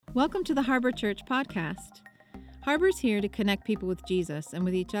Welcome to the Harbor Church podcast. Harbor's here to connect people with Jesus and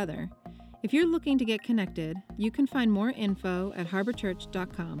with each other. If you're looking to get connected, you can find more info at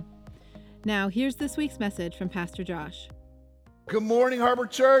harborchurch.com. Now, here's this week's message from Pastor Josh. Good morning, Harbor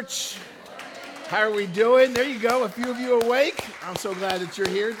Church. How are we doing? There you go. A few of you awake. I'm so glad that you're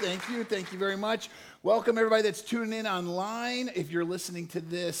here. Thank you. Thank you very much. Welcome, everybody that's tuning in online. If you're listening to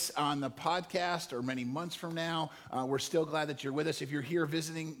this on the podcast or many months from now, we're still glad that you're with us. If you're here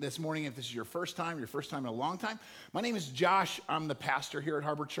visiting this morning, if this is your first time in a long time, my name is Josh. I'm the pastor here at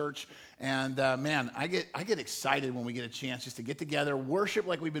Harbor Church. And man, I get excited when we get a chance just to get together, worship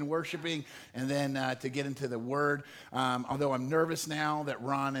like we've been worshiping, and then to get into the Word. Although I'm nervous now that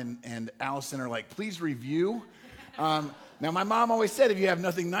Ron and Allison are like, please review. Now, my mom always said, if you have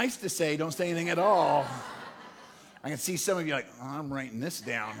nothing nice to say, don't say anything at all. I can see some of you like, oh, I'm writing this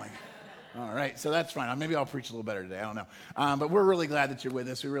down. Like, all right, so that's fine. Maybe I'll preach a little better today. I don't know. But we're really glad that you're with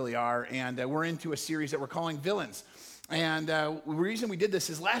us. We really are. And we're into a series that we're calling Villains. And the reason we did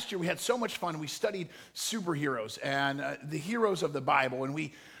this is last year we had so much fun. We studied superheroes and the heroes of the Bible. And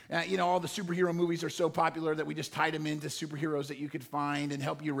we, all the superhero movies are so popular that we just tied them into superheroes that you could find and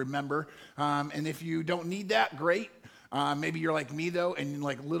help you remember. And if you don't need that, great. Maybe you're like me, though, and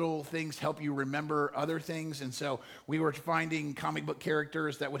like little things help you remember other things. And so we were finding comic book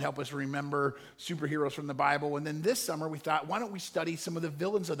characters that would help us remember superheroes from the Bible. And then this summer we thought, why don't we study some of the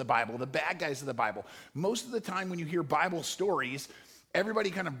villains of the Bible, the bad guys of the Bible? Most of the time when you hear Bible stories,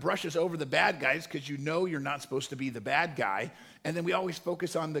 everybody kind of brushes over the bad guys because you're not supposed to be the bad guy. And then we always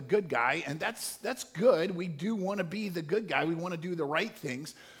focus on the good guy, and that's good. We do want to be the good guy. We want to do the right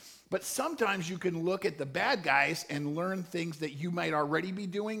things. But sometimes you can look at the bad guys and learn things that you might already be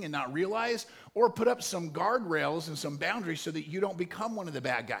doing and not realize, or put up some guardrails and some boundaries so that you don't become one of the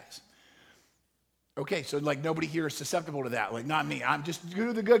bad guys. Okay, so like nobody here is susceptible to that. Like not me. I'm just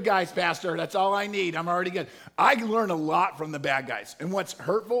the good guys, Pastor. That's all I need. I'm already good. I learn a lot from the bad guys. And what's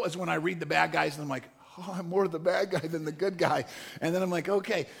hurtful is when I read the bad guys and I'm like, oh, I'm more the bad guy than the good guy. And then I'm like,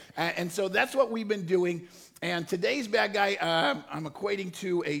 okay. And so that's what we've been doing. And today's bad guy, I'm equating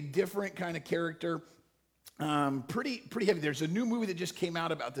to a different kind of character, pretty heavy. There's a new movie that just came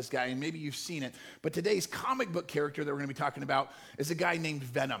out about this guy, and maybe you've seen it. But today's comic book character that we're going to be talking about is a guy named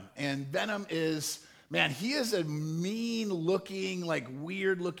Venom. And Venom is, man, he is a mean-looking, like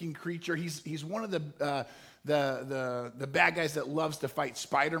weird-looking creature. He's one of the bad guys that loves to fight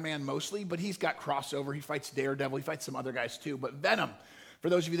Spider-Man mostly, but he's got crossover. He fights Daredevil. He fights some other guys too. But Venom, for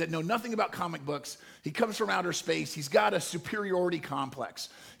those of you that know nothing about comic books, he comes from outer space. He's got a superiority complex.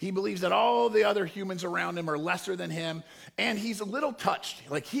 He believes that all the other humans around him are lesser than him, and he's a little touched.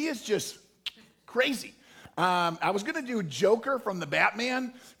 Like, he is just crazy. I was going to do Joker from the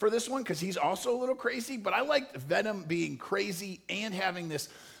Batman for this one because he's also a little crazy, but I liked Venom being crazy and having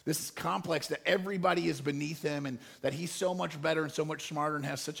this complex that everybody is beneath him and that he's so much better and so much smarter and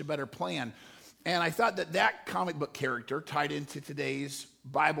has such a better plan. And I thought that comic book character tied into today's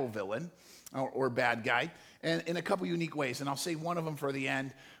Bible villain or bad guy and in a couple unique ways. And I'll say one of them for the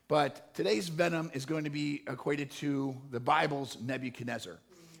end. But today's Venom is going to be equated to the Bible's Nebuchadnezzar.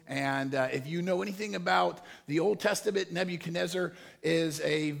 And if you know anything about the Old Testament, Nebuchadnezzar is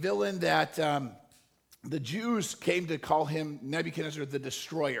a villain that the Jews came to call him Nebuchadnezzar the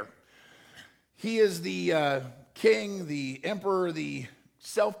Destroyer. He is the king, the emperor, the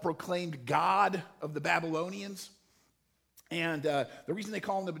self-proclaimed God of the Babylonians. And the reason they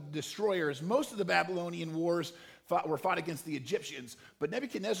call him the Destroyer is most of the Babylonian wars were fought against the Egyptians. But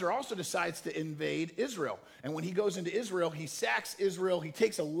Nebuchadnezzar also decides to invade Israel. And when he goes into Israel, he sacks Israel. He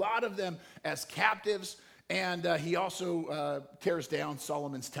takes a lot of them as captives. And he also tears down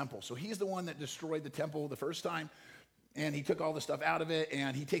Solomon's temple. So he's the one that destroyed the temple the first time. And he took all the stuff out of it,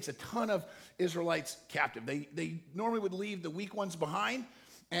 and he takes a ton of Israelites captive. They normally would leave the weak ones behind.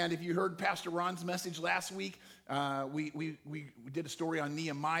 And if you heard Pastor Ron's message last week, we did a story on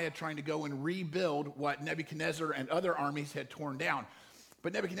Nehemiah trying to go and rebuild what Nebuchadnezzar and other armies had torn down.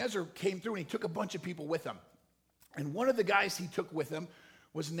 But Nebuchadnezzar came through, and he took a bunch of people with him. And one of the guys he took with him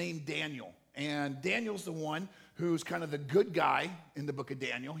was named Daniel. And Daniel's the one who's kind of the good guy in the book of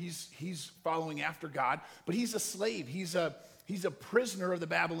Daniel. He's following after God, but he's a slave. He's a prisoner of the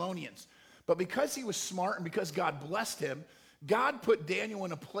Babylonians. But because he was smart and because God blessed him, God put Daniel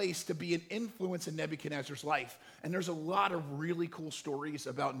in a place to be an influence in Nebuchadnezzar's life. And there's a lot of really cool stories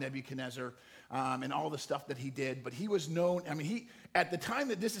about Nebuchadnezzar and all the stuff that he did. But he was known, at the time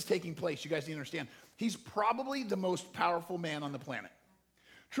that this is taking place, you guys need to understand, he's probably the most powerful man on the planet.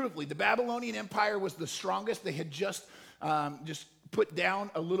 Truthfully, the Babylonian Empire was the strongest. They had just put down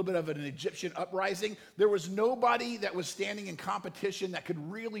a little bit of an Egyptian uprising. There was nobody that was standing in competition that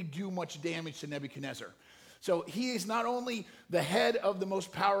could really do much damage to Nebuchadnezzar. So he is not only the head of the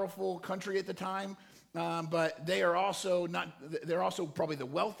most powerful country at the time, but they're also probably the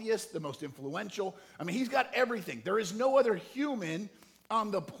wealthiest, the most influential. I mean, he's got everything. There is no other human on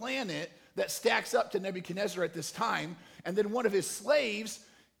the planet that stacks up to Nebuchadnezzar at this time. And then one of his slaves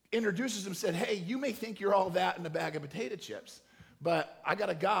introduces him and said, hey, you may think you're all that in a bag of potato chips, but I got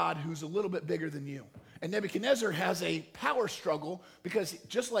a God who's a little bit bigger than you. And Nebuchadnezzar has a power struggle because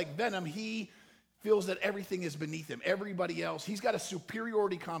just like Venom, he feels that everything is beneath him. Everybody else, he's got a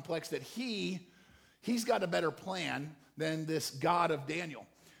superiority complex that he's got a better plan than this God of Daniel.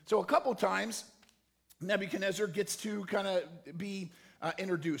 So a couple times, Nebuchadnezzar gets to kind of be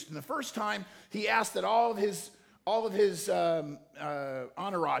introduced. And the first time, he asked that all of his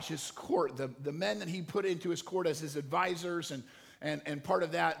entourage, his court, the men that he put into his court as his advisors and part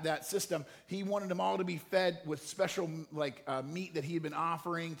of that system, he wanted them all to be fed with special meat that he had been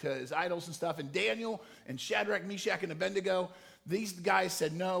offering to his idols and stuff. And Daniel and Shadrach, Meshach, and Abednego, these guys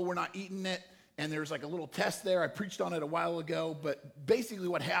said, no, we're not eating it. And there's like a little test there. I preached on it a while ago. But basically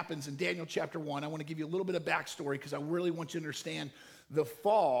what happens in Daniel chapter 1, I want to give you a little bit of backstory because I really want you to understand the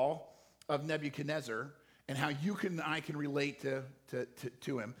fall of Nebuchadnezzar and how you and I can relate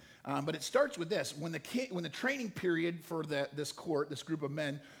to him. But it starts with this. When the training period for this court, this group of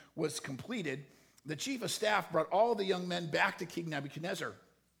men, was completed, the chief of staff brought all the young men back to King Nebuchadnezzar.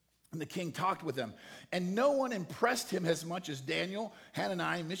 And the king talked with them. And no one impressed him as much as Daniel,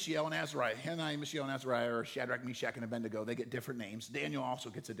 Hananiah, Mishael, and Azariah. Hananiah, Mishael, and Azariah are Shadrach, Meshach, and Abednego. They get different names. Daniel also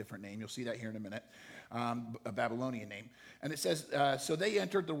gets a different name. You'll see that here in a minute, a Babylonian name. And it says, so they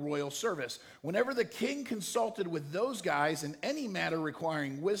entered the royal service. Whenever the king consulted with those guys in any matter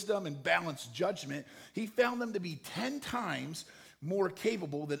requiring wisdom and balanced judgment, he found them to be 10 times more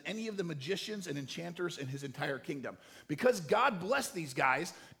capable than any of the magicians and enchanters in his entire kingdom. Because God blessed these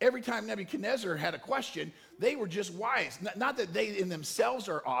guys, every time Nebuchadnezzar had a question, they were just wise. Not that they in themselves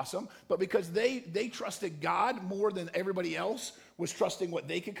are awesome, but because they trusted God more than everybody else was trusting what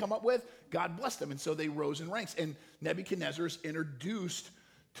they could come up with, God blessed them. And so they rose in ranks. And Nebuchadnezzar is introduced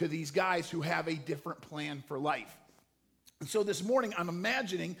to these guys who have a different plan for life. And so this morning, I'm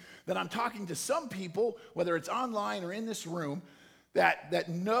imagining that I'm talking to some people, whether it's online or in this room, that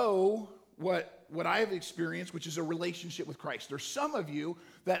know what I have experienced, which is a relationship with Christ. There's some of you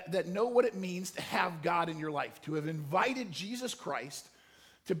that know what it means to have God in your life, to have invited Jesus Christ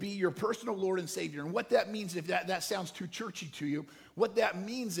to be your personal Lord and Savior. And what that means, if that sounds too churchy to you, what that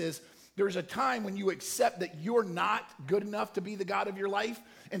means is there's a time when you accept that you're not good enough to be the God of your life,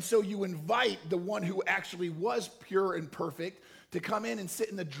 and so you invite the one who actually was pure and perfect to come in and sit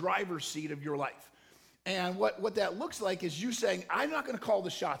in the driver's seat of your life. And what that looks like is you saying, I'm not going to call the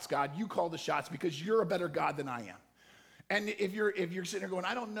shots, God. You call the shots because you're a better God than I am. And if you're sitting there going,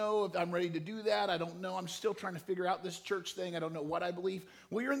 I don't know if I'm ready to do that. I don't know. I'm still trying to figure out this church thing. I don't know what I believe.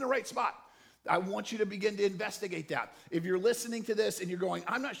 Well, you're in the right spot. I want you to begin to investigate that. If you're listening to this and you're going,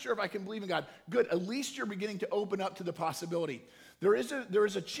 I'm not sure if I can believe in God, good. At least you're beginning to open up to the possibility. There is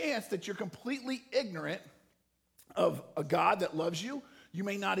a chance that you're completely ignorant of a God that loves you. You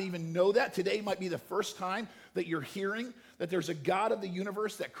may not even know that. Today might be the first time that you're hearing that there's a God of the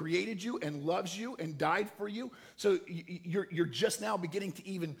universe that created you and loves you and died for you. So you're just now beginning to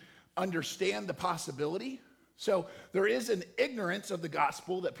even understand the possibility. So there is an ignorance of the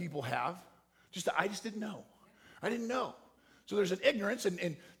gospel that people have. I just didn't know. I didn't know. So there's an ignorance,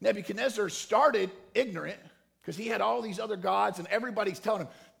 and Nebuchadnezzar started ignorant because he had all these other gods, and everybody's telling him,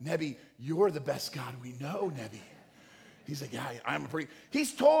 Nebi, you're the best God we know, Nebi. He's like, yeah, I'm a pretty.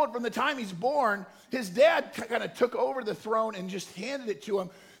 He's told from the time he's born, his dad kind of took over the throne and just handed it to him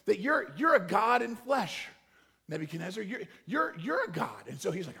that you're a God in flesh, Nebuchadnezzar. You're a God, and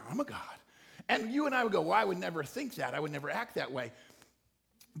so he's like, I'm a God. And you and I would go, well, I would never think that. I would never act that way.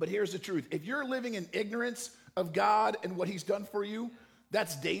 But here's the truth: if you're living in ignorance of God and what He's done for you,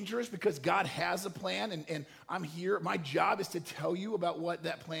 that's dangerous because God has a plan, and I'm here. My job is to tell you about what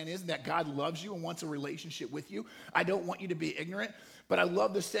that plan is and that God loves you and wants a relationship with you. I don't want you to be ignorant, but I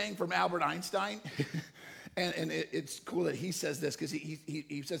love the saying from Albert Einstein, and it's cool that he says this because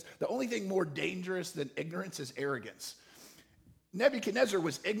he says, the only thing more dangerous than ignorance is arrogance. Nebuchadnezzar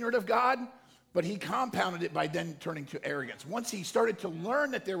was ignorant of God, but he compounded it by then turning to arrogance. Once he started to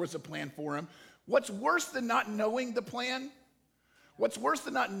learn that there was a plan for him, what's worse than not knowing the plan? What's worse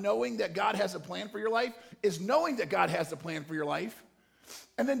than not knowing that God has a plan for your life is knowing that God has a plan for your life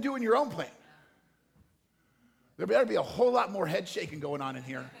and then doing your own plan. There better be a whole lot more head shaking going on in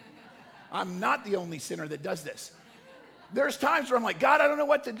here. I'm not the only sinner that does this. there's times where I'm like, God, I don't know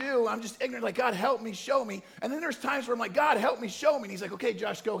what to do. I'm just ignorant. Like, God, help me, show me. And then there's times where I'm like, God, help me, show me. And he's like, okay,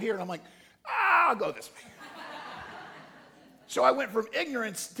 Josh, go here. And I'm like, I'll go this way. So I went from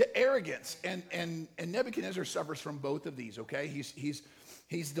ignorance to arrogance. And Nebuchadnezzar suffers from both of these, okay?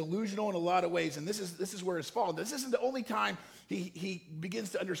 He's delusional in a lot of ways, and this is where his fall. This isn't the only time he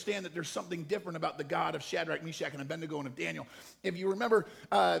begins to understand that there's something different about the God of Shadrach, Meshach, and Abednego and of Daniel. If you remember,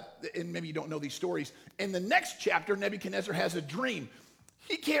 and maybe you don't know these stories, in the next chapter, Nebuchadnezzar has a dream.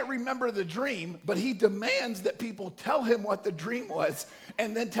 He can't remember the dream, but he demands that people tell him what the dream was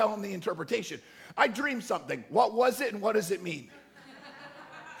and then tell him the interpretation. I dreamed something. What was it and what does it mean?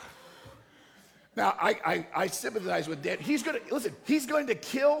 Now, I sympathize with Dan. He's going to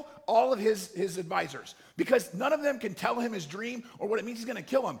kill all of his advisors because none of them can tell him his dream or what it means. He's going to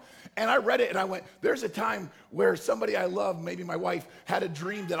kill him. And I read it and I went, there's a time where somebody I love, maybe my wife, had a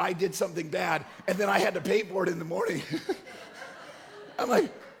dream that I did something bad and then I had to pay for it in the morning. I'm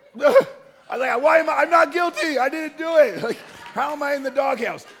like, why am I'm not guilty. I didn't do it. Like, how am I in the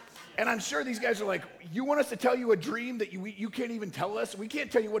doghouse? And I'm sure these guys are like, you want us to tell you a dream that you can't even tell us? We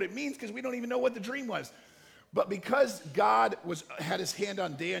can't tell you what it means because we don't even know what the dream was. But because God had his hand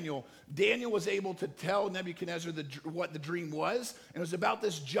on Daniel, Daniel was able to tell Nebuchadnezzar what the dream was. And it was about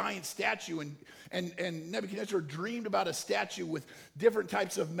this giant statue. And Nebuchadnezzar dreamed about a statue with different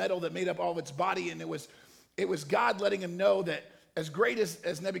types of metal that made up all of its body. And it was God letting him know that as great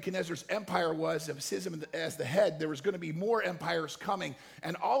as Nebuchadnezzar's empire was, as the head, there was going to be more empires coming.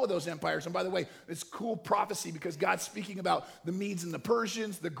 And all of those empires, and by the way, it's cool prophecy because God's speaking about the Medes and the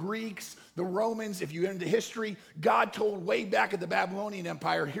Persians, the Greeks, the Romans. If you get into history, God told way back at the Babylonian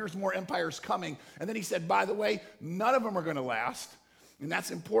Empire, here's more empires coming. And then he said, by the way, none of them are going to last. And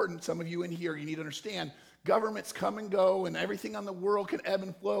that's important. Some of you in here, you need to understand, governments come and go and everything on the world can ebb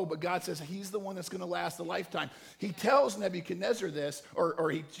and flow, but God says he's the one that's going to last a lifetime. He tells Nebuchadnezzar this, or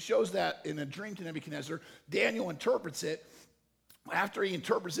he shows that in a dream to Nebuchadnezzar. Daniel interprets it. After he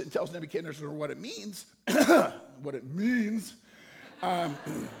interprets it and tells Nebuchadnezzar what it means,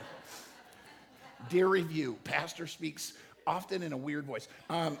 dear review, pastor speaks often in a weird voice.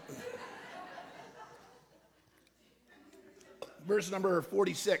 Verse number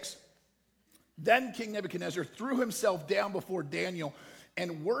 46. Then King Nebuchadnezzar threw himself down before Daniel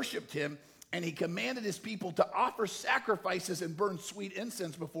and worshiped him, and he commanded his people to offer sacrifices and burn sweet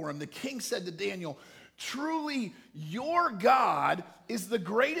incense before him. The king said to Daniel, truly your God is the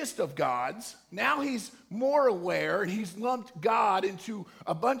greatest of gods. Now he's more aware, and he's lumped God into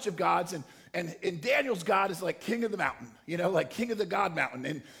a bunch of gods, and Daniel's God is like king of the mountain, like king of the God mountain.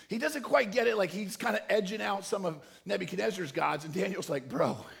 And he doesn't quite get it, like he's kind of edging out some of Nebuchadnezzar's gods, and Daniel's like,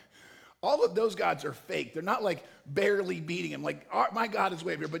 bro, all of those gods are fake. They're not like barely beating him. Like, my God is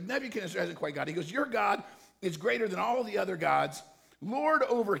way up here, but Nebuchadnezzar hasn't quite got it. He goes, your God is greater than all the other gods, Lord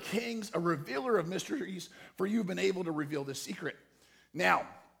over kings, a revealer of mysteries, for you've been able to reveal this secret. Now,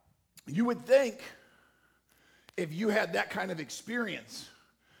 you would think if you had that kind of experience,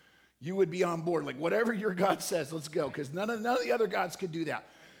 you would be on board. Like, whatever your God says, let's go, because none of the other gods could do that.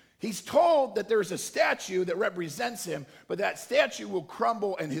 He's told that there's a statue that represents him, but that statue will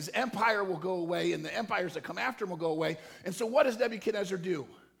crumble and his empire will go away and the empires that come after him will go away. And so what does Nebuchadnezzar do?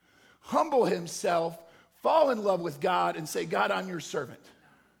 Humble himself, fall in love with God, and say, God, I'm your servant.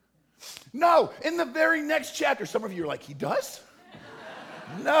 No, in the very next chapter, some of you are like, he does?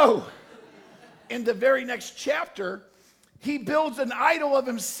 No. In the very next chapter, he builds an idol of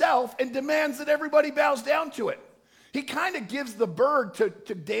himself and demands that everybody bows down to it. He kind of gives the bird to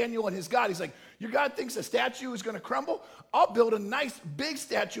Daniel and his God. He's like, your God thinks a statue is going to crumble? I'll build a nice big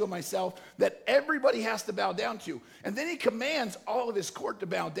statue of myself that everybody has to bow down to. And then he commands all of his court to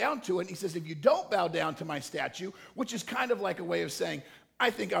bow down to it. And he says, if you don't bow down to my statue, which is kind of like a way of saying, I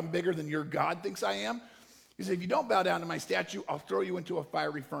think I'm bigger than your God thinks I am. He said, if you don't bow down to my statue, I'll throw you into a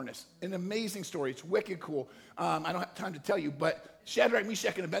fiery furnace. An amazing story. It's wicked cool. I don't have time to tell you, but Shadrach,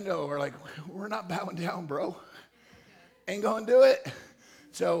 Meshach, and Abednego are like, we're not bowing down, bro. Ain't gonna do it.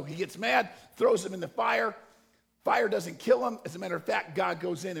 So he gets mad, throws him in the fire. Fire doesn't kill him. As a matter of fact, God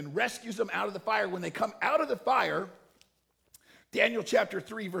goes in and rescues them out of the fire. When they come out of the fire, Daniel chapter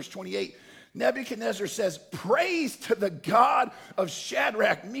 3, verse 28, Nebuchadnezzar says, praise to the God of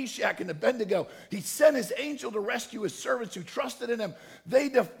Shadrach, Meshach, and Abednego. He sent his angel to rescue his servants who trusted in him. They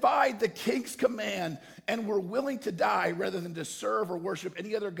defied the king's command and were willing to die rather than to serve or worship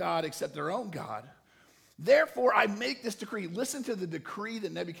any other God except their own God. Therefore, I make this decree. Listen to the decree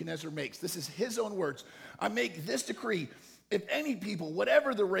that Nebuchadnezzar makes. This is his own words. I make this decree. if any people,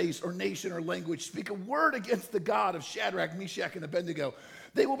 whatever the race or nation or language, speak a word against the God of Shadrach, Meshach, and Abednego,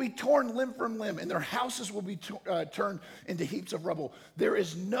 they will be torn limb from limb, and their houses will be turned into heaps of rubble. There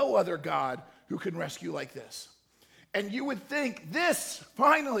is no other God who can rescue like this. And you would think this,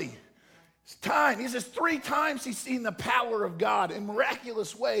 finally, it's time. He says 3 times he's seen the power of God in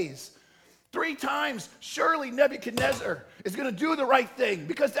miraculous ways. 3 times, surely Nebuchadnezzar is going to do the right thing,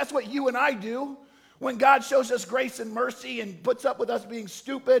 because that's what you and I do. When God shows us grace and mercy and puts up with us being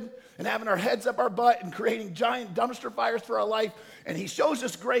stupid and having our heads up our butt and creating giant dumpster fires for our life, and he shows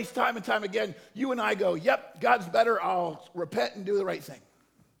us grace time and time again, you and I go, yep, God's better, I'll repent and do the right thing.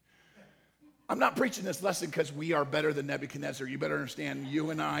 I'm not preaching this lesson because we are better than Nebuchadnezzar. You better understand, you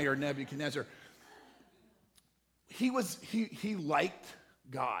and I are Nebuchadnezzar. He liked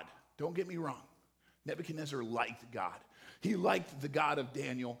God. Don't get me wrong. Nebuchadnezzar liked God. He liked the God of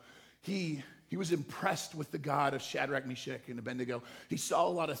Daniel. He was impressed with the God of Shadrach, Meshach, and Abednego. He saw a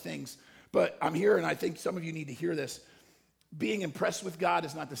lot of things. But I'm here, and I think some of you need to hear this. Being impressed with God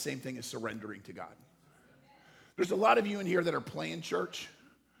is not the same thing as surrendering to God. There's a lot of you in here that are playing church.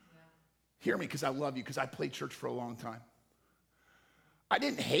 Hear me, because I love you, because I played church for a long time. I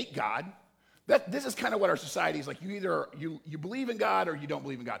didn't hate God. This is kind of what our society is like. You either you believe in God or you don't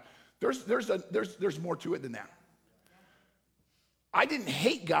believe in God. There's more to it than that. I didn't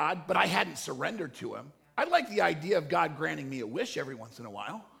hate God, but I hadn't surrendered to him. I like the idea of God granting me a wish every once in a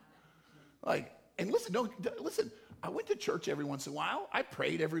while. Listen, I went to church every once in a while. I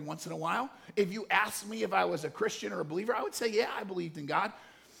prayed every once in a while. If you asked me if I was a Christian or a believer, I would say, yeah, I believed in God.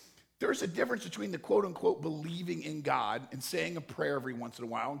 There's a difference between the quote-unquote believing in God and saying a prayer every once in a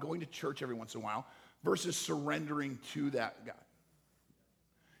while and going to church every once in a while versus surrendering to that God.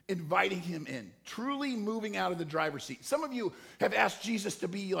 Inviting him in, truly moving out of the driver's seat. Some of you have asked Jesus to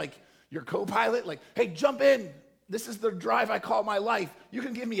be like your co-pilot, like, hey, jump in. This is the drive I call my life. You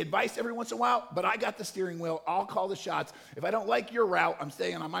can give me advice every once in a while, but I got the steering wheel. I'll call the shots. If I don't like your route, I'm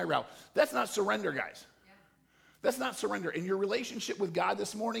staying on my route. That's not surrender, guys. That's not surrender. And your relationship with God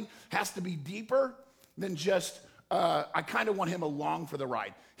this morning has to be deeper than just, I kind of want him along for the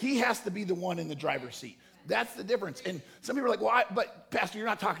ride. He has to be the one in the driver's seat. That's the difference. And some people are like, well, but Pastor, you're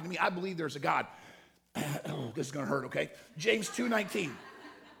not talking to me. I believe there's a God. Oh, this is going to hurt, okay? James 2:19.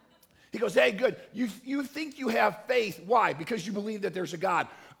 He goes, hey, good. You think you have faith. Why? Because you believe that there's a God.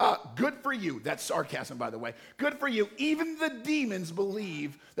 Good for you. That's sarcasm, by the way. Good for you. Even the demons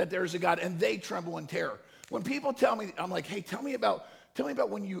believe that there's a God, and they tremble in terror. When people tell me, I'm like, hey, tell me about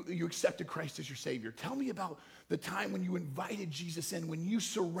when you accepted Christ as your Savior. Tell me about the time when you invited Jesus in, when you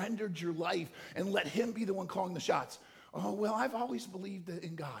surrendered your life and let him be the one calling the shots. Oh, well, I've always believed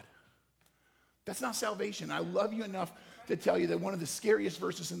in God. That's not salvation. I love you enough to tell you that one of the scariest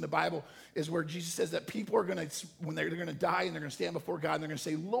verses in the Bible is where Jesus says that people are going to, when they're going to die and they're going to stand before God and they're going to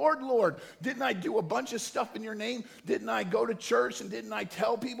say, Lord, Lord, didn't I do a bunch of stuff in your name? Didn't I go to church and didn't I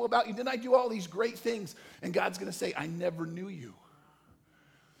tell people about you? Didn't I do all these great things? And God's going to say, I never knew you.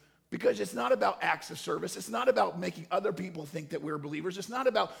 Because it's not about acts of service. It's not about making other people think that we're believers. It's not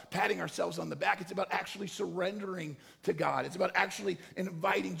about patting ourselves on the back. It's about actually surrendering to God. It's about actually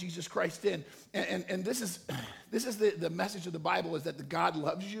inviting Jesus Christ in. And this is the message of the Bible, is that the God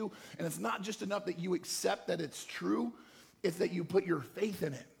loves you. And it's not just enough that you accept that it's true. It's that you put your faith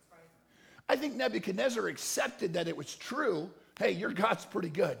in it. I think Nebuchadnezzar accepted that it was true. Hey, your God's pretty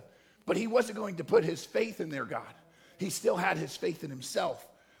good. But he wasn't going to put his faith in their God. He still had his faith in himself.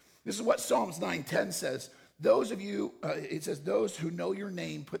 This is what Psalms 9:10 says. It says, those who know your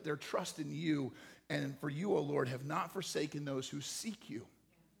name put their trust in you, and for you, O Lord, have not forsaken those who seek you.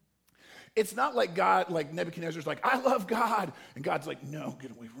 It's not like God, like Nebuchadnezzar's like, I love God. And God's like, no, get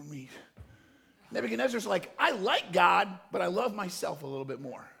away from me. Nebuchadnezzar's like, I like God, but I love myself a little bit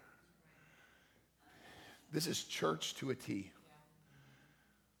more. This is church to a T.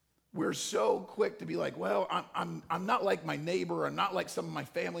 We're so quick to be like, well, I'm not like my neighbor. I'm not like some of my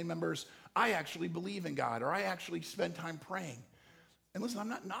family members. I actually believe in God, or I actually spend time praying. And listen, I'm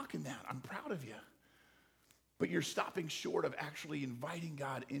not knocking that. I'm proud of you. But you're stopping short of actually inviting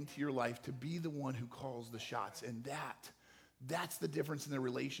God into your life to be the one who calls the shots. And that's the difference in the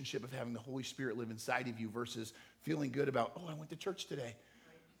relationship of having the Holy Spirit live inside of you versus feeling good about, oh, I went to church today.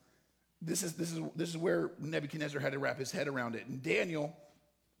 This is where Nebuchadnezzar had to wrap his head around it. And Daniel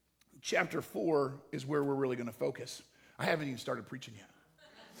chapter 4 is where we're really going to focus. I haven't even started preaching yet.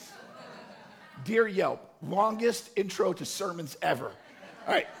 Dear Yelp, longest intro to sermons ever.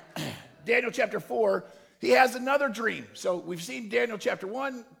 All right, Daniel chapter 4, he has another dream. So we've seen Daniel chapter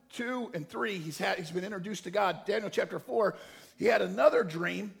 1, 2, and 3. He's been introduced to God. Daniel chapter 4, he had another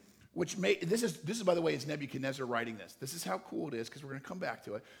dream this is by the way, is Nebuchadnezzar writing this. This is how cool it is, because we're going to come back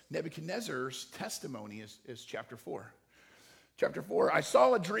to it. Nebuchadnezzar's testimony is chapter 4. Chapter 4, I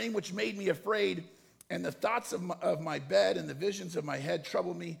saw a dream which made me afraid, and the thoughts of my bed and the visions of my head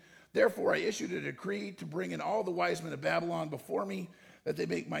troubled me. Therefore I issued a decree to bring in all the wise men of Babylon before me, that they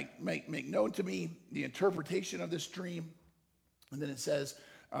make known to me the interpretation of this dream. And then it says,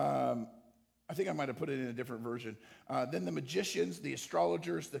 I think I might have put it in a different version. Then the magicians, the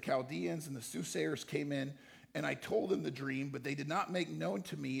astrologers, the Chaldeans, and the soothsayers came in, and I told them the dream, but they did not make known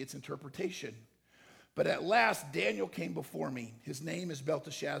to me its interpretation. But at last Daniel came before me. His name is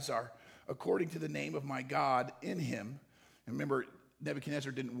Belteshazzar, according to the name of my God in him. And remember,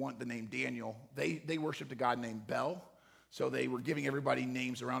 Nebuchadnezzar didn't want the name Daniel. They worshiped a god named Bel, so they were giving everybody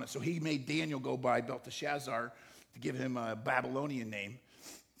names around it. So he made Daniel go by Belteshazzar to give him a Babylonian name.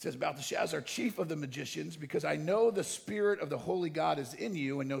 It says, Belteshazzar, chief of the magicians, because I know the spirit of the holy God is in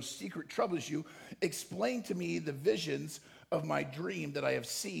you and no secret troubles you, explain to me the visions of my dream that I have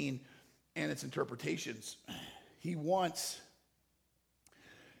seen and its interpretations. He wants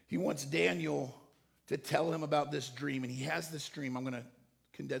Daniel to tell him about this dream, and he has this dream. I'm going to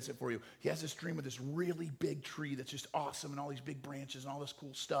condense it for you. He has this dream with this really big tree that's just awesome, and all these big branches and all this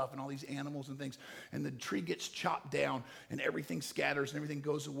cool stuff and all these animals and things, and the tree gets chopped down and everything scatters and everything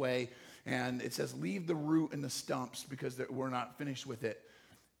goes away, and it says leave the root and the stumps because we're not finished with it.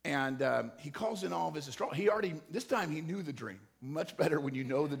 And he calls in all of his astrologers. This time he knew the dream. Much better when you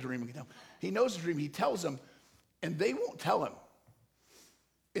know the dream. He knows the dream. He tells them, and they won't tell him.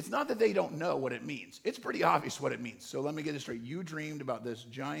 It's not that they don't know what it means. It's pretty obvious what it means. So let me get this straight. You dreamed about this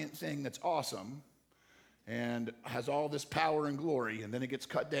giant thing that's awesome and has all this power and glory, and then it gets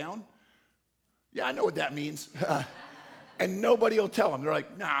cut down? Yeah, I know what that means. And nobody will tell them. They're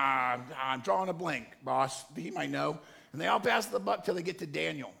like, nah, I'm drawing a blank, boss. He might know. And they all pass the buck till they get to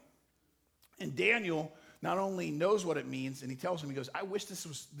Daniel. And Daniel not only knows what it means, and he tells him, he goes, I wish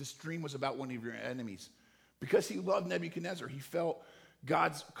this dream was about one of your enemies. Because he loved Nebuchadnezzar. He felt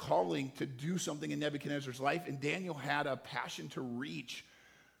God's calling to do something in Nebuchadnezzar's life, and Daniel had a passion to reach.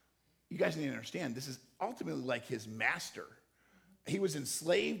 You guys need to understand, this is ultimately like his master. He was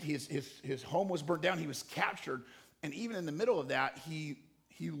enslaved, his home was burnt down, he was captured, and even in the middle of that, he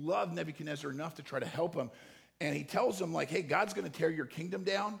loved Nebuchadnezzar enough to try to help him. And he tells him, like, hey, God's going to tear your kingdom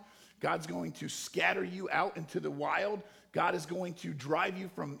down. God's going to scatter you out into the wild. God is going to drive you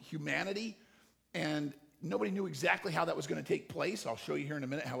from humanity. And nobody knew exactly how that was going to take place. I'll show you here in a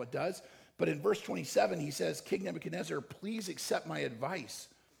minute how it does. But in verse 27, he says, King Nebuchadnezzar, please accept my advice.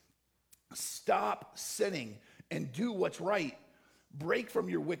 Stop sinning and do what's right. Break from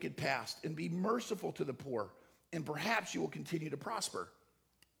your wicked past and be merciful to the poor, and perhaps you will continue to prosper.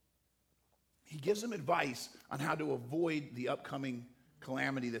 He gives them advice on how to avoid the upcoming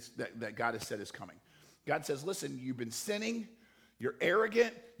calamity that God has said is coming. God says, listen, you've been sinning, you're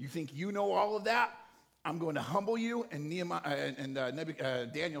arrogant, you think you know all of that. I'm going to humble you. And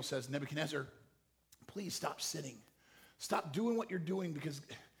Daniel says, Nebuchadnezzar, please stop sinning. Stop doing what you're doing because,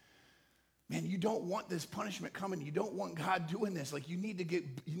 man, you don't want this punishment coming. You don't want God doing this. Like you need to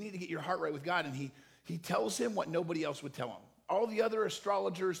get your heart right with God. And he tells him what nobody else would tell him. All the other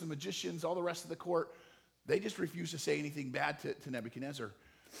astrologers, the magicians, all the rest of the court, they just refused to say anything bad to Nebuchadnezzar.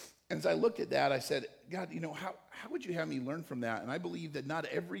 And as I looked at that, I said, God, how would you have me learn from that? And I believe that not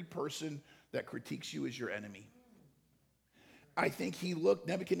every person that critiques you is your enemy. I think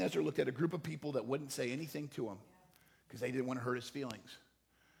Nebuchadnezzar looked at a group of people that wouldn't say anything to him because they didn't want to hurt his feelings.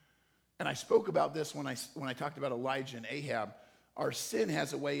 And I spoke about this when I talked about Elijah and Ahab. Our sin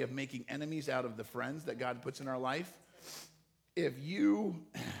has a way of making enemies out of the friends that God puts in our life. If you're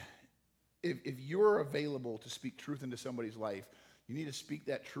available to speak truth into somebody's life, you need to speak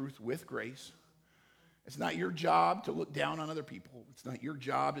that truth with grace. It's not your job to look down on other people. It's not your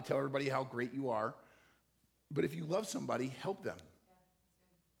job to tell everybody how great you are. But if you love somebody, help them.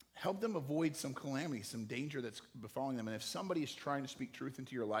 Help them avoid some calamity, some danger that's befalling them. And if somebody is trying to speak truth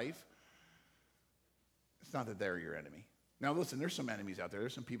into your life, it's not that they're your enemy. Now listen, there's some enemies out there.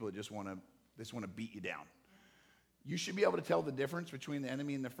 There's some people that just want to beat you down. You should be able to tell the difference between the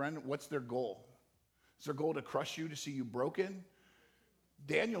enemy and the friend. What's their goal? Is their goal to crush you, to see you broken?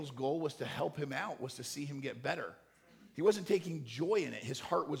 Daniel's goal was to help him out, was to see him get better. He wasn't taking joy in it. His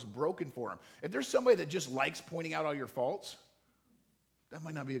heart was broken for him. If there's somebody that just likes pointing out all your faults, that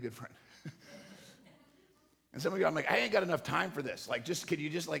might not be a good friend. And some of you, I'm like, I ain't got enough time for this. Like, could you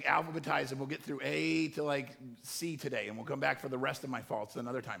just alphabetize and we'll get through A to C today, and we'll come back for the rest of my faults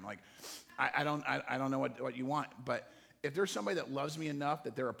another time. Like, I don't know what you want, but if there's somebody that loves me enough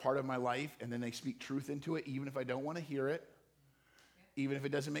that they're a part of my life and then they speak truth into it, even if I don't want to hear it, even if it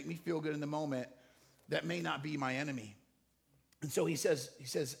doesn't make me feel good in the moment, that may not be my enemy. And so he says,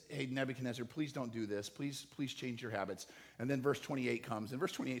 hey, Nebuchadnezzar, please don't do this. Please change your habits. And then verse 28 comes, and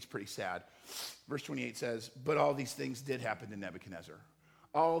verse 28 is pretty sad. Verse 28 says, but all these things did happen to Nebuchadnezzar.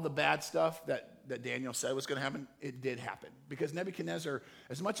 All the bad stuff that Daniel said was going to happen, it did happen. Because Nebuchadnezzar,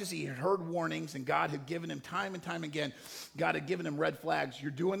 as much as he had heard warnings and God had given him time and time again, God had given him red flags.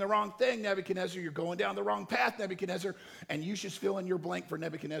 You're doing the wrong thing, Nebuchadnezzar. You're going down the wrong path, Nebuchadnezzar. And you should fill in your blank for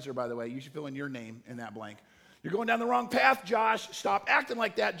Nebuchadnezzar, by the way. You should fill in your name in that blank. You're going down the wrong path, Josh. Stop acting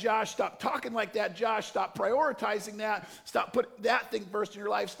like that, Josh. Stop talking like that, Josh. Stop prioritizing that. Stop putting that thing first in your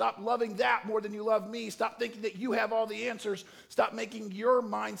life. Stop loving that more than you love me. Stop thinking that you have all the answers. Stop making your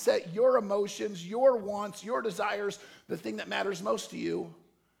mindset, your emotions, your wants, your desires the thing that matters most to you.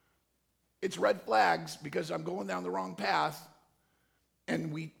 It's red flags because I'm going down the wrong path.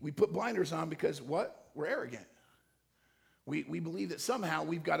 And we put blinders on because what? We're arrogant. We believe that somehow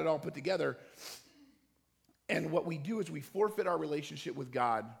we've got it all put together. And what we do is we forfeit our relationship with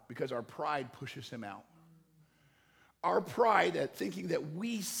God because our pride pushes him out. Our pride at thinking that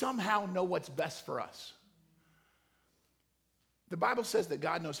we somehow know what's best for us. The Bible says that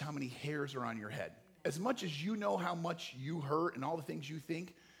God knows how many hairs are on your head. As much as you know how much you hurt and all the things you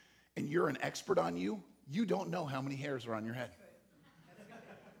think, and you're an expert on you, you don't know how many hairs are on your head.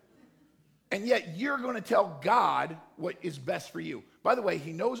 And yet you're going to tell God what is best for you. By the way,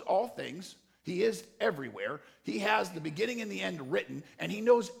 he knows all things. He is everywhere. He has the beginning and the end written, and he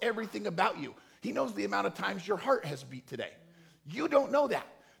knows everything about you. He knows the amount of times your heart has beat today. You don't know that.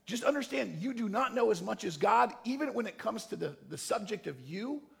 Just understand, you do not know as much as God, even when it comes to the subject of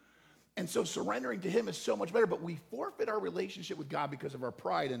you. And so surrendering to him is so much better, but we forfeit our relationship with God because of our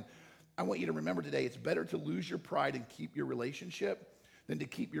pride. And I want you to remember today, it's better to lose your pride and keep your relationship than to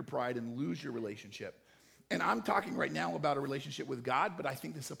keep your pride and lose your relationship. And I'm talking right now about a relationship with God, but I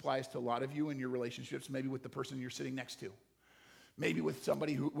think this applies to a lot of you in your relationships, maybe with the person you're sitting next to, maybe with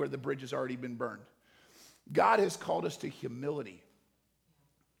somebody where the bridge has already been burned. God has called us to humility.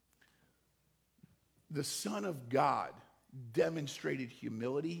 The Son of God demonstrated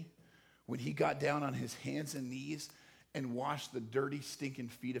humility when he got down on his hands and knees and washed the dirty, stinking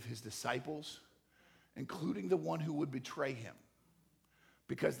feet of his disciples, including the one who would betray him.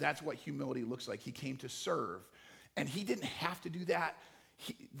 Because that's what humility looks like. He came to serve. And he didn't have to do that.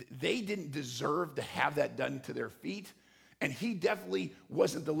 They didn't deserve to have that done to their feet. And he definitely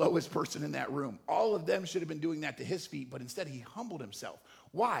wasn't the lowest person in that room. All of them should have been doing that to his feet, but instead he humbled himself.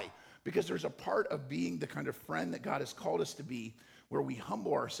 Why? Because there's a part of being the kind of friend that God has called us to be where we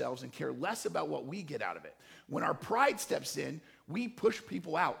humble ourselves and care less about what we get out of it. When our pride steps in, we push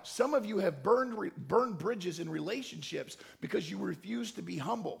people out. Some of you have burned bridges in relationships because you refuse to be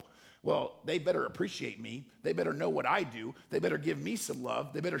humble. Well, they better appreciate me. They better know what I do. They better give me some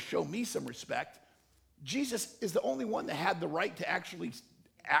love. They better show me some respect. Jesus is the only one that had the right to actually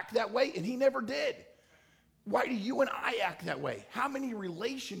act that way, and he never did. Why do you and I act that way? How many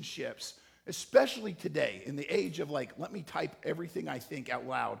relationships, especially today in the age of let me type everything I think out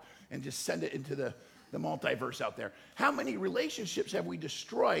loud and just send it into the multiverse out there. How many relationships have we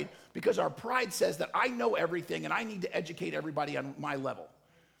destroyed because our pride says that I know everything and I need to educate everybody on my level?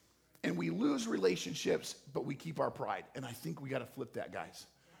 And we lose relationships, but we keep our pride. And I think we got to flip that, guys.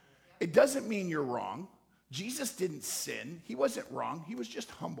 It doesn't mean you're wrong. Jesus didn't sin. He wasn't wrong. He was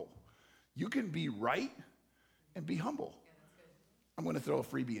just humble. You can be right and be humble. I'm going to throw a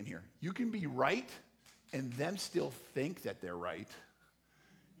freebie in here. You can be right and them still think that they're right.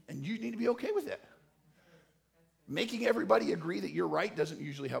 And you need to be okay with it. Making everybody agree that you're right doesn't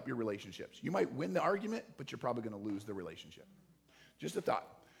usually help your relationships. You might win the argument, but you're probably going to lose the relationship. Just a thought.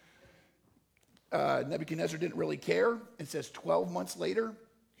 Nebuchadnezzar didn't really care. It says 12 months later,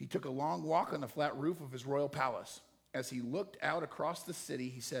 he took a long walk on the flat roof of his royal palace. As he looked out across the city,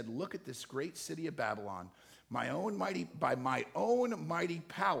 he said, "Look at this great city of Babylon. By my own mighty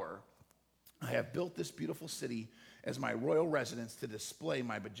power, I have built this beautiful city as my royal residence to display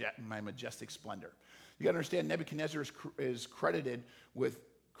my majestic splendor." You got to understand, Nebuchadnezzar is credited with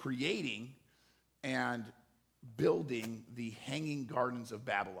creating and building the Hanging Gardens of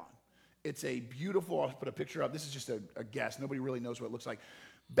Babylon. It's a beautiful, I'll put a picture up. This is just a guess. Nobody really knows what it looks like.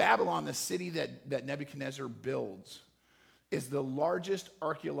 Babylon, the city that Nebuchadnezzar builds, is the largest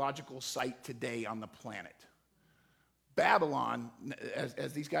archaeological site today on the planet. Babylon,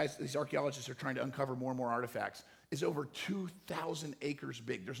 as these archaeologists are trying to uncover more and more artifacts, is over 2,000 acres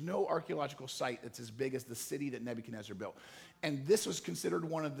big. There's no archaeological site that's as big as the city that Nebuchadnezzar built. And this was considered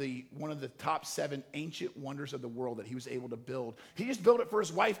one of the top 7 ancient wonders of the world that he was able to build. He just built it for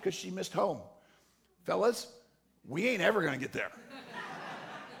his wife because she missed home. Fellas, we ain't ever going to get there.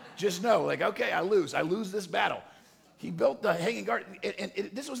 Just know, like, okay, I lose this battle. He built the Hanging Garden, and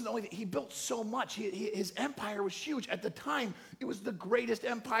this wasn't the only thing. He built so much. His empire was huge. At the time, it was the greatest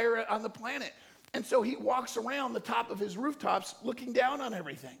empire on the planet. And so he walks around the top of his rooftops looking down on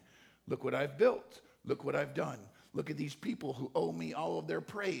everything. Look what I've built. Look what I've done. Look at these people who owe me all of their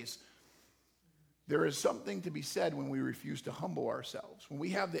praise. There is something to be said when we refuse to humble ourselves. When we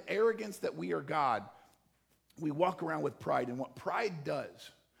have the arrogance that we are God, we walk around with pride. And what pride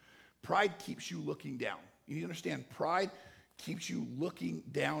does, pride keeps you looking down. You need to understand, pride keeps you looking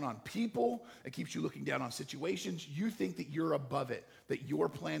down on people. It keeps you looking down on situations. You think that you're above it, that your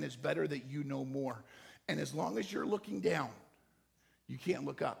plan is better, that you know more. And as long as you're looking down, you can't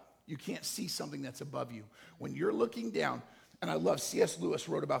look up. You can't see something that's above you. When you're looking down, and I love C.S. Lewis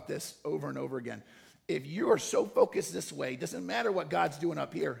wrote about this over and over again. If you are so focused this way, it doesn't matter what God's doing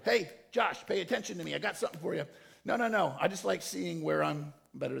up here. Hey, Josh, pay attention to me. I got something for you. No. I just like seeing where I'm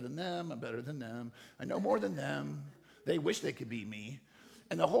better than them. I'm better than them. I know more than them. They wish they could be me.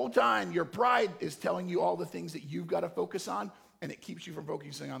 And the whole time, your pride is telling you all the things that you've got to focus on, and it keeps you from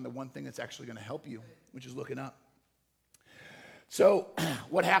focusing on the one thing that's actually going to help you, which is looking up. So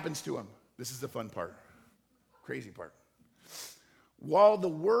what happens to him? This is the fun part, crazy part. While the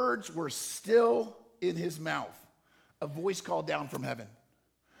words were still in his mouth, a voice called down from heaven.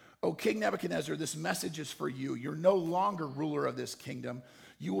 O King Nebuchadnezzar, this message is for you. You're no longer ruler of this kingdom.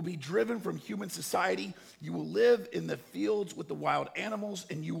 You will be driven from human society. You will live in the fields with the wild animals,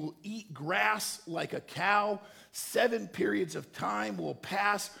 and you will eat grass like a cow. 7 periods of time will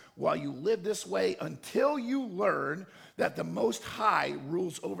pass while you live this way until you learn that the Most High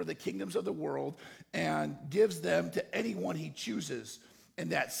rules over the kingdoms of the world and gives them to anyone he chooses. In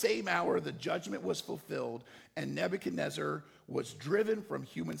that same hour, the judgment was fulfilled, and Nebuchadnezzar was driven from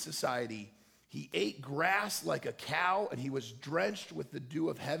human society. He ate grass like a cow, and he was drenched with the dew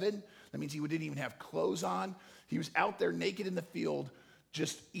of heaven. That means he didn't even have clothes on. He was out there naked in the field,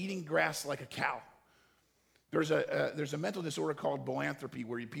 just eating grass like a cow. There's a mental disorder called boanthropy,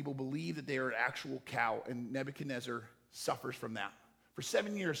 where people believe that they are an actual cow, and Nebuchadnezzar suffers from that. For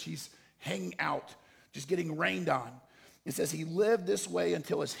 7 years, he's hanging out, just getting rained on. It says he lived this way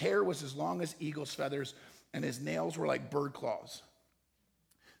until his hair was as long as eagle's feathers and his nails were like bird claws.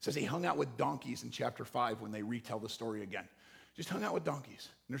 It says he hung out with donkeys in chapter 5 when they retell the story again. Just hung out with donkeys.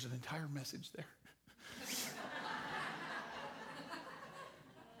 And there's an entire message there.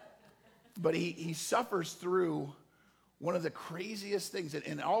 But he suffers through one of the craziest things.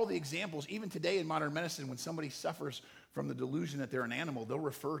 And all the examples, even today in modern medicine, when somebody suffers from the delusion that they're an animal, they'll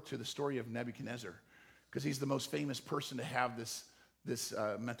refer to the story of Nebuchadnezzar, because he's the most famous person to have this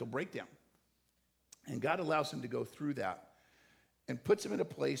mental breakdown. And God allows him to go through that and puts him in a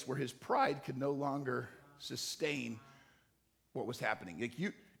place where his pride could no longer sustain what was happening.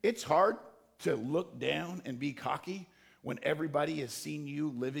 It's hard to look down and be cocky when everybody has seen you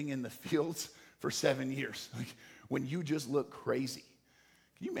living in the fields for 7 years, like when you just look crazy.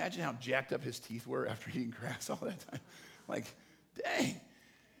 Can you imagine how jacked up his teeth were after eating grass all that time? Like, dang.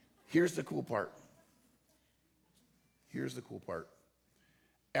 Here's the cool part.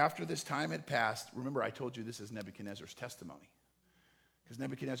 After this time had passed, remember I told you this is Nebuchadnezzar's testimony, because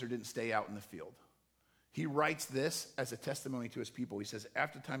Nebuchadnezzar didn't stay out in the field. He writes this as a testimony to his people. He says,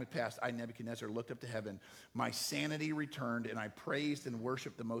 after time had passed, I, Nebuchadnezzar, looked up to heaven. My sanity returned, and I praised and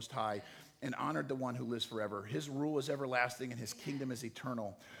worshiped the Most High and honored the one who lives forever. His rule is everlasting, and his kingdom is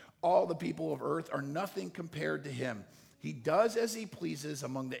eternal. All the people of earth are nothing compared to him. He does as he pleases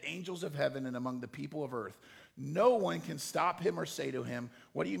among the angels of heaven and among the people of earth. No one can stop him or say to him,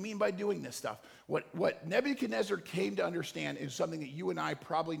 what do you mean by doing this stuff? What Nebuchadnezzar came to understand is something that you and I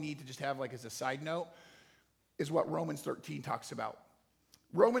probably need to just have like as a side note, is what Romans 13 talks about.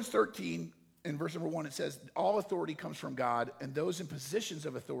 Romans 13, in verse number 1, it says, all authority comes from God, and those in positions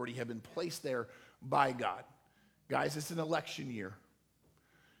of authority have been placed there by God. Guys, it's an election year.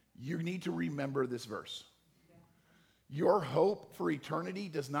 You need to remember this verse. Your hope for eternity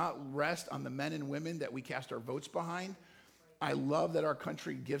does not rest on the men and women that we cast our votes behind. I love that our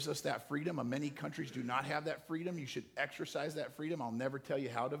country gives us that freedom. Many countries do not have that freedom. You should exercise that freedom. I'll never tell you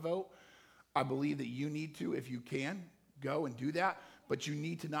how to vote. I believe that you need to, if you can, go and do that, but you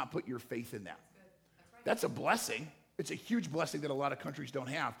need to not put your faith in that. That's a blessing. It's a huge blessing that a lot of countries don't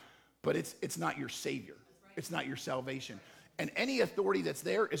have, but it's not your savior. It's not your salvation. And any authority that's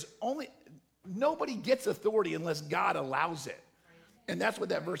there is nobody gets authority unless God allows it. And that's what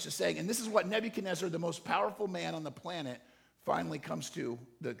that verse is saying. And this is what Nebuchadnezzar, the most powerful man on the planet, finally comes to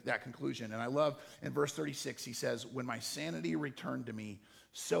that conclusion. And I love in verse 36, he says, when my sanity returned to me,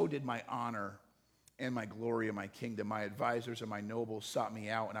 so did my honor and my glory and my kingdom. My advisors and my nobles sought me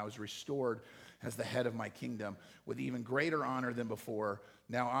out, and I was restored as the head of my kingdom with even greater honor than before.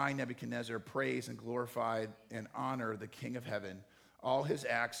 Now I, Nebuchadnezzar, praise and glorify and honor the King of heaven. All his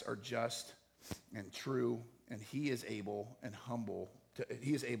acts are just and true, and he is able to humble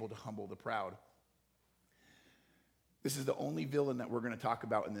the proud. This is the only villain that we're going to talk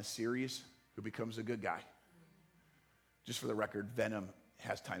about in this series who becomes a good guy. Just for the record, Venom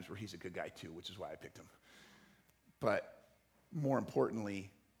has times where he's a good guy too, which is why I picked him. But more importantly,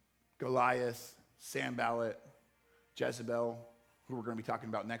 Goliath, Sanballat, Jezebel, who we're going to be talking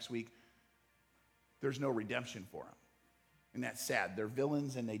about next week, there's no redemption for them. And that's sad. They're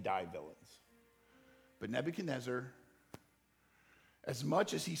villains and they die villains. But Nebuchadnezzar, as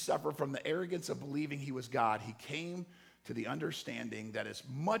much as he suffered from the arrogance of believing he was God, he came to the understanding that as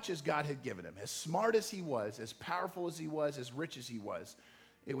much as God had given him, as smart as he was, as powerful as he was, as rich as he was,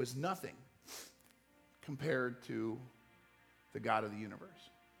 it was nothing compared to the God of the universe.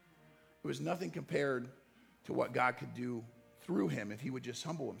 It was nothing compared to what God could do through him if he would just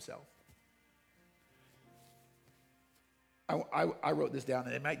humble himself. I wrote this down,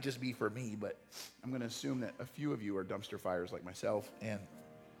 and it might just be for me, but I'm going to assume that a few of you are dumpster fires like myself. And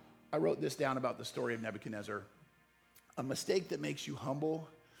I wrote this down about the story of Nebuchadnezzar. A mistake that makes you humble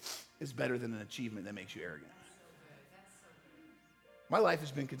is better than an achievement that makes you arrogant. My life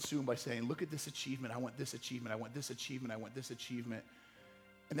has been consumed by saying, look at this achievement, I want this achievement, I want this achievement, I want this achievement.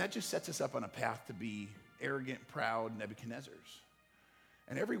 And that just sets us up on a path to be arrogant, proud Nebuchadnezzars.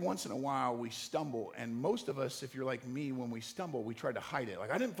 And every once in a while we stumble, and most of us, if you're like me, when we stumble, we try to hide it. Like,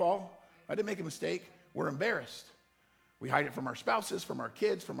 I didn't fall, I didn't make a mistake. We're embarrassed. We hide it from our spouses, from our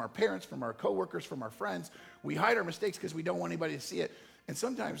kids, from our parents, from our coworkers, from our friends. We hide our mistakes because we don't want anybody to see it. And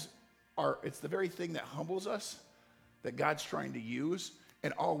sometimes it's the very thing that humbles us that God's trying to use,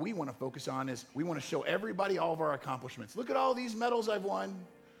 and all we want to focus on is we want to show everybody all of our accomplishments. Look at all these medals I've won.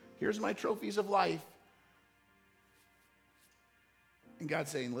 Here's my trophies of life. And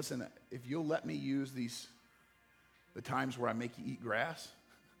God's saying, listen, if you'll let me use the times where I make you eat grass,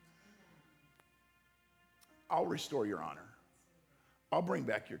 I'll restore your honor. I'll bring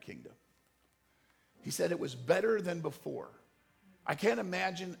back your kingdom. He said it was better than before. I can't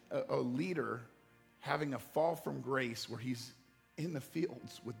imagine a leader having a fall from grace where he's in the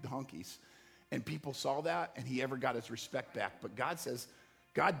fields with donkeys and people saw that and he ever got his respect back. But God says,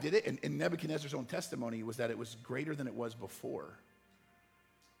 God did it, and Nebuchadnezzar's own testimony was that it was greater than it was before.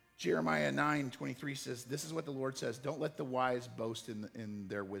 Jeremiah 9:23 says, this is what the Lord says, don't let the wise boast in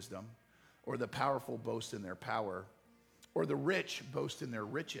their wisdom, or the powerful boast in their power, or the rich boast in their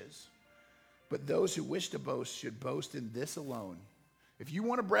riches. But those who wish to boast should boast in this alone. If you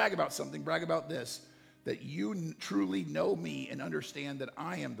want to brag about something, brag about this, that you truly know me and understand that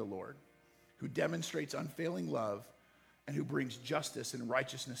I am the Lord, who demonstrates unfailing love and who brings justice and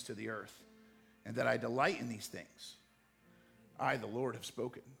righteousness to the earth, and that I delight in these things. I, the Lord, have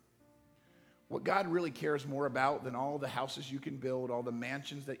spoken. What God really cares more about than all the houses you can build, all the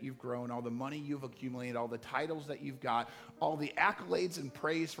mansions that you've grown, all the money you've accumulated, all the titles that you've got, all the accolades and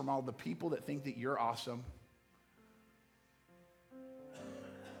praise from all the people that think that you're awesome.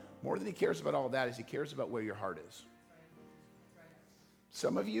 More than he cares about all that is he cares about where your heart is.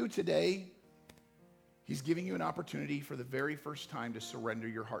 Some of you today, he's giving you an opportunity for the very first time to surrender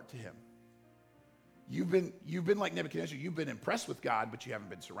your heart to him. You've been like Nebuchadnezzar. You've been impressed with God, but you haven't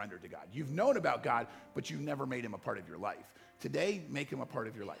been surrendered to God. You've known about God, but you've never made him a part of your life. Today, make him a part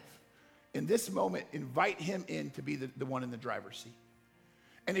of your life. In this moment, invite him in to be the one in the driver's seat.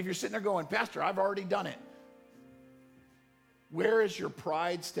 And if you're sitting there going, Pastor, I've already done it. Where has your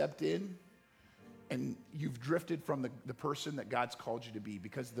pride stepped in and you've drifted from the person that God's called you to be?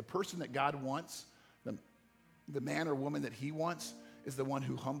 Because the person that God wants, the man or woman that he wants, is the one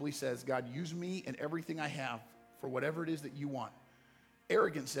who humbly says, God, use me and everything I have for whatever it is that you want.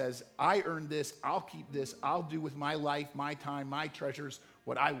 Arrogance says, I earned this, I'll keep this, I'll do with my life, my time, my treasures,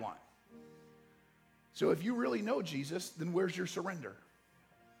 what I want. So if you really know Jesus, then where's your surrender?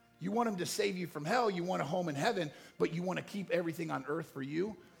 You want him to save you from hell, you want a home in heaven, but you want to keep everything on earth for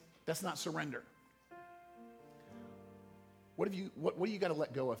you? That's not surrender. What do you got to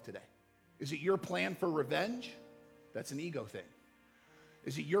let go of today? Is it your plan for revenge? That's an ego thing.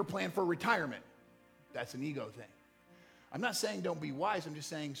 Is it your plan for retirement? That's an ego thing. I'm not saying don't be wise. I'm just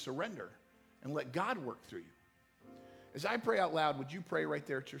saying surrender and let God work through you. As I pray out loud, would you pray right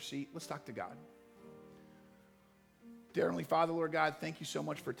there at your seat? Let's talk to God. Dear Heavenly Father, Lord God, thank you so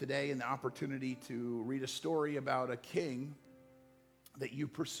much for today and the opportunity to read a story about a king that you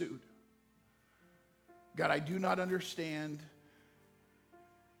pursued. God, I do not understand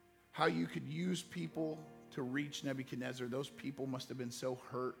how you could use people to reach Nebuchadnezzar. Those people must have been so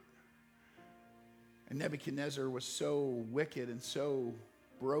hurt. And Nebuchadnezzar was so wicked and so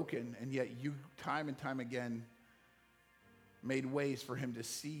broken, and yet you, time and time again, made ways for him to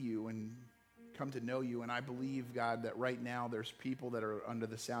see you and come to know you. And I believe, God, that right now there's people that are under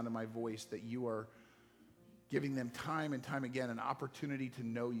the sound of my voice that you are giving them time and time again an opportunity to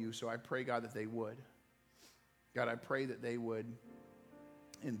know you. So I pray, God, that they would. God, I pray that they would,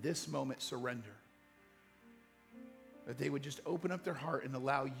 in this moment, surrender. That they would just open up their heart and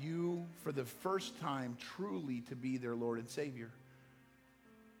allow you, for the first time, truly to be their Lord and Savior.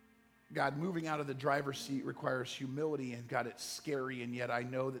 God, moving out of the driver's seat requires humility, and God, it's scary, and yet I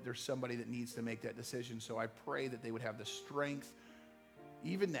know that there's somebody that needs to make that decision. So I pray that they would have the strength,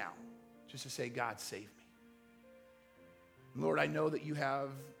 even now, just to say, God, save me. Lord, I know that you have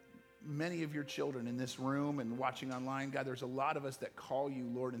many of your children in this room and watching online. God, there's a lot of us that call you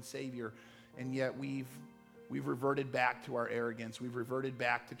Lord and Savior, and yet we've reverted back to our arrogance. We've reverted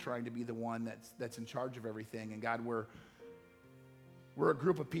back to trying to be the one that's in charge of everything. And God, we're a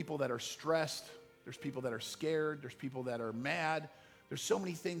group of people that are stressed. There's people that are scared. There's people that are mad. There's so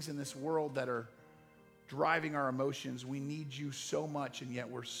many things in this world that are driving our emotions. We need you so much, and yet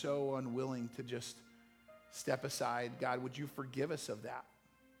we're so unwilling to just step aside. God, would you forgive us of that?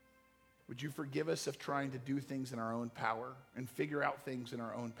 Would you forgive us of trying to do things in our own power and figure out things in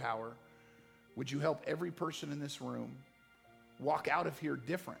our own power? Would you help every person in this room walk out of here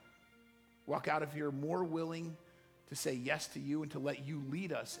different? Walk out of here more willing to say yes to you and to let you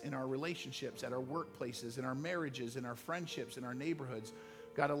lead us in our relationships, at our workplaces, in our marriages, in our friendships, in our neighborhoods.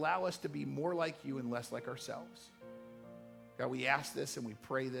 God, allow us to be more like you and less like ourselves. God, we ask this and we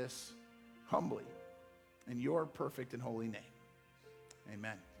pray this humbly in your perfect and holy name.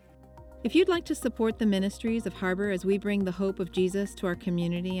 Amen. If you'd like to support the ministries of Harbor as we bring the hope of Jesus to our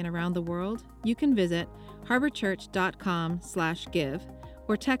community and around the world, you can visit harborchurch.com/give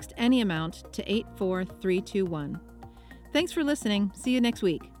or text any amount to 84321. Thanks for listening. See you next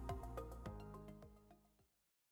week.